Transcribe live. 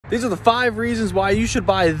These are the 5 reasons why you should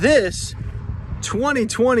buy this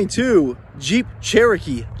 2022 Jeep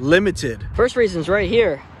Cherokee Limited. First reason's right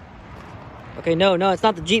here. Okay, no, it's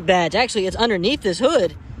not the Jeep badge. Actually, it's underneath this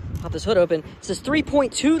hood. Pop this hood open. It says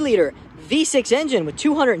 3.2 liter V6 engine with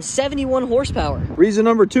 271 horsepower. Reason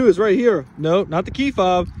number 2 is right here. No, not the key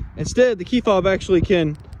fob. Instead, the key fob actually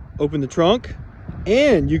can open the trunk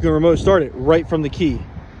and you can remote start it right from the key.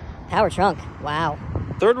 Power trunk, wow.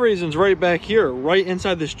 Third reason's right back here, right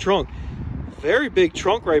inside this trunk. Very big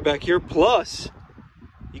trunk right back here, plus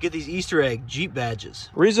you get these Easter egg Jeep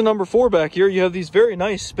badges. Reason number 4 back here, you have these very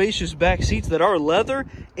nice spacious back seats that are leather,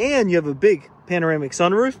 and you have a big panoramic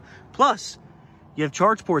sunroof, plus you have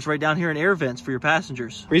charge ports right down here and air vents for your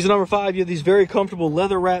passengers. Reason number 5, you have these very comfortable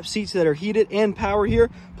leather wrap seats that are heated and power here,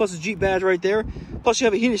 plus a Jeep badge right there. Plus you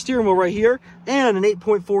have a heated steering wheel right here and an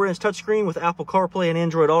 8.4-inch touchscreen with Apple CarPlay and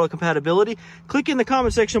Android Auto compatibility. Click in the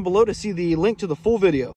comment section below to see the link to the full video.